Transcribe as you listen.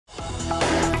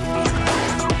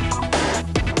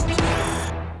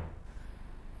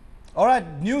All right,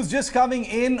 news just coming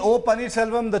in. O.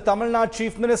 Paneerselvam, the Tamil Nadu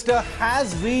Chief Minister,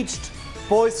 has reached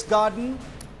Poes Garden,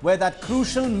 where that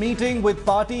crucial meeting with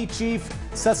party chief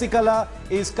Sasikala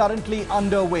is currently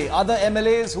underway. Other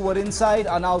MLAs who were inside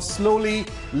are now slowly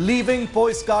leaving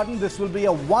Poes Garden. This will be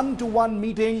a one-to-one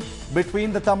meeting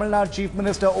between the Tamil Nadu Chief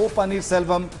Minister O.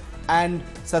 Paneerselvam and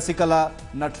Sasikala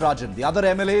Natarajan. The other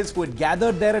MLAs who had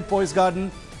gathered there at Poes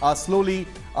Garden are slowly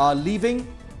leaving.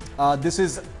 This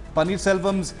is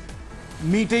Paneerselvam's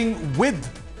meeting with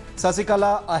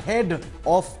Sasikala ahead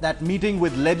of that meeting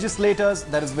with legislators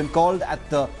that has been called at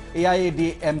the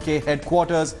AIADMK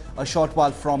headquarters a short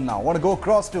while from now. I want to go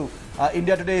across to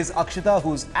India Today's Akshita,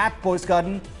 who's at Poes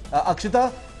Garden.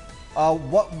 Akshita,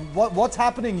 what's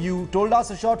happening? You told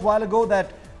us a short while ago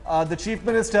that the Chief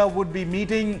Minister would be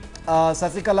meeting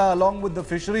Sasikala along with the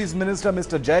Fisheries Minister,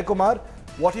 Mr. Jayakumar.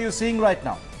 What are you seeing right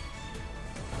now?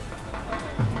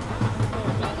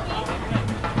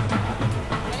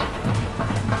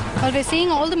 Well, we're seeing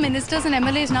all the ministers and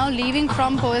MLAs now leaving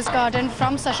from Poes Garden,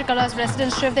 from Sasikala's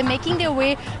residence trip. They're making their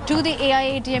way to the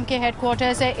AIADMK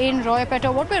headquarters in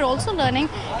Royapettah. What we're also learning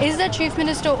is that Chief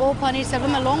Minister O.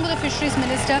 Paneerselvam, along with the Fisheries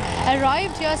Minister,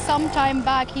 arrived here some time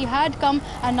back. He had come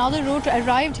another route,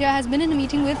 arrived here, has been in a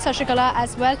meeting with Sasikala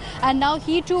as well. And now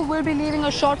he too will be leaving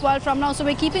a short while from now. So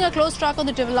we're keeping a close track on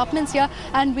the developments here.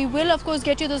 And we will, of course,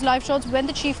 get you those live shots when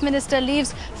the Chief Minister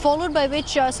leaves, followed by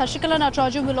which Sasikala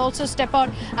Natarajan will also step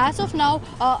out. As of now,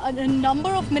 a number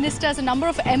of ministers, a number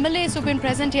of MLAs who've been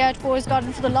present here at Poes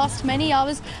Garden for the last many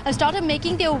hours have started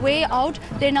making their way out.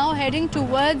 They're now heading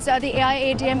towards the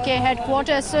AIADMK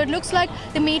headquarters. So it looks like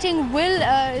the meeting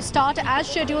will start as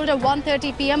scheduled at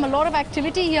 1:30 p.m. A lot of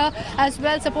activity here as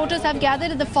well. Supporters have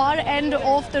gathered at the far end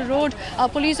of the road.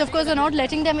 Police, of course, are not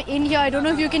letting them in here. I don't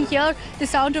know if you can hear the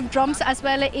sound of drums as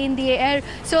well in the air.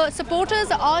 So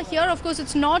supporters are here. Of course,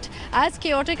 it's not as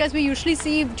chaotic as we usually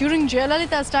see during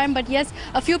Jayalalitha's time. But yes,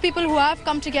 a few people who have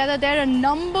come together. There are a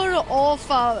number of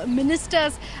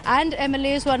ministers and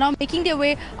MLAs who are now making their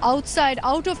way outside,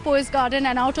 out of Poes Garden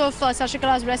and out of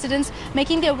Sasikala's residence,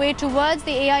 making their way towards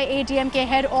the AIADMK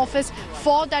head office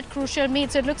for that crucial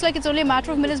meet. So it looks like it's only a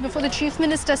matter of minutes before the Chief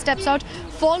Minister steps out,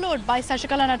 followed by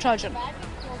Sasikala Natarajan.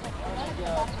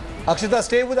 Akshita,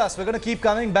 stay with us. We're going to keep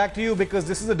coming back to you because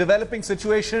this is a developing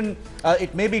situation.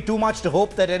 It may be too much to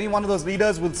hope that any one of those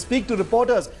leaders will speak to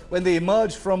reporters when they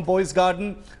emerge from Poes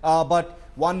Garden, but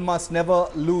one must never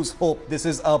lose hope. This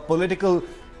is a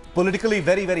politically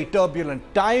very, very turbulent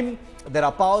time. There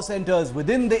are power centers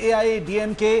within the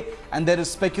AIADMK and there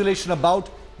is speculation about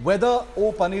whether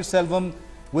O. Paneerselvam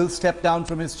will step down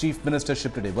from his chief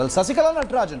ministership today. Well, Sasikala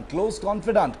Natarajan, close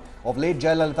confidant of late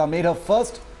Jayalalitha, made her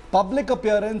first public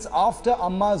appearance after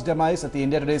Amma's demise at the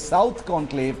India Today South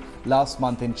Conclave last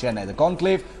month in Chennai. The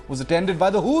conclave was attended by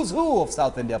the who's who of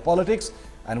South India politics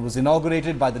and was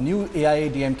inaugurated by the new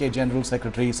AIADMK General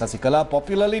Secretary Sasikala,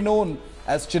 popularly known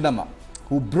as Chinnamma,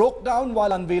 who broke down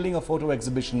while unveiling a photo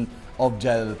exhibition of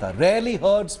Jayalalitha. Rarely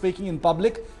heard speaking in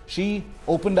public, she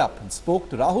opened up and spoke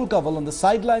to Rahul Kaval on the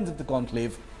sidelines of the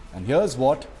conclave. And here's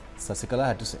what Sasikala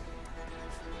had to say.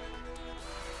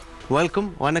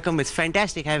 Welcome, Vanakkam. It's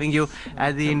fantastic having you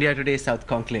at the India Today South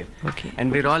Conclave. Okay.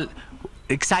 And we're all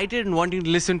excited and wanting to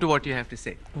listen to what you have to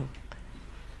say.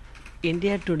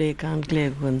 India Today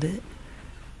Conclave வந்து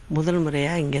முதல்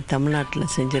முறையா இங்க தமிழ்நாட்டுல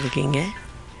செஞ்சிருக்கீங்க.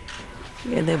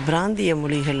 இந்த பிராந்திய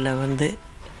மொழிகள்ல வந்து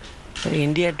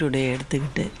இந்தியா டுடே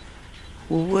எடுத்துக்கிட்டு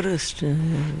ஒவ்வொரு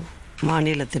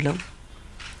மாநிலத்திலும்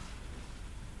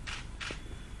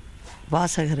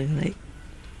வாசகர்களை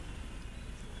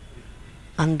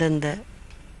அந்தந்த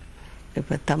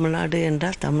இப்போ தமிழ்நாடு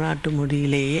என்றால் தமிழ்நாட்டு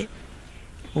மொழியிலேயே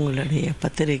உங்களுடைய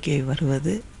பத்திரிகை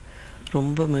வருவது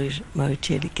ரொம்ப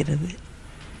மகிழ்ச்சி அளிக்கிறது.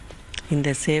 இந்த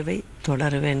சேவை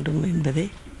தொடர வேண்டும் என்பதே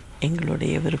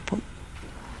எங்களுடைய விருப்பம்.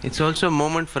 It's also a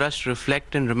moment for us to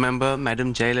reflect and remember Madam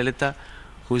Jayalalitha,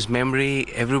 whose memory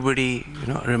everybody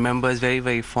remembers very,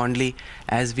 very fondly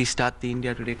as we start the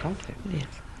India Today Conclave.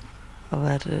 Yes.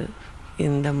 அவர்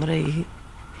இந்த முறை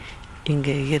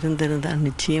இங்கே இருந்திருந்தால்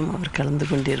நிச்சயம் அவர் கலந்து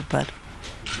கொண்டிருப்பார்.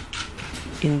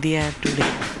 இந்தியா டுடே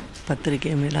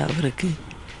பத்திரிகை மேல அவருக்கு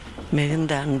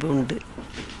மிகுந்த அன்பு உண்டு.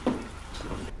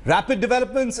 Rapid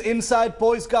developments inside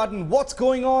Poes Garden. What's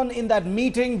going on in that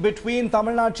meeting between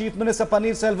Tamil Nadu Chief Minister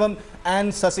Paneerselvam and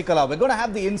Sasikala? We're going to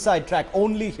have the inside track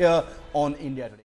only here on India Today.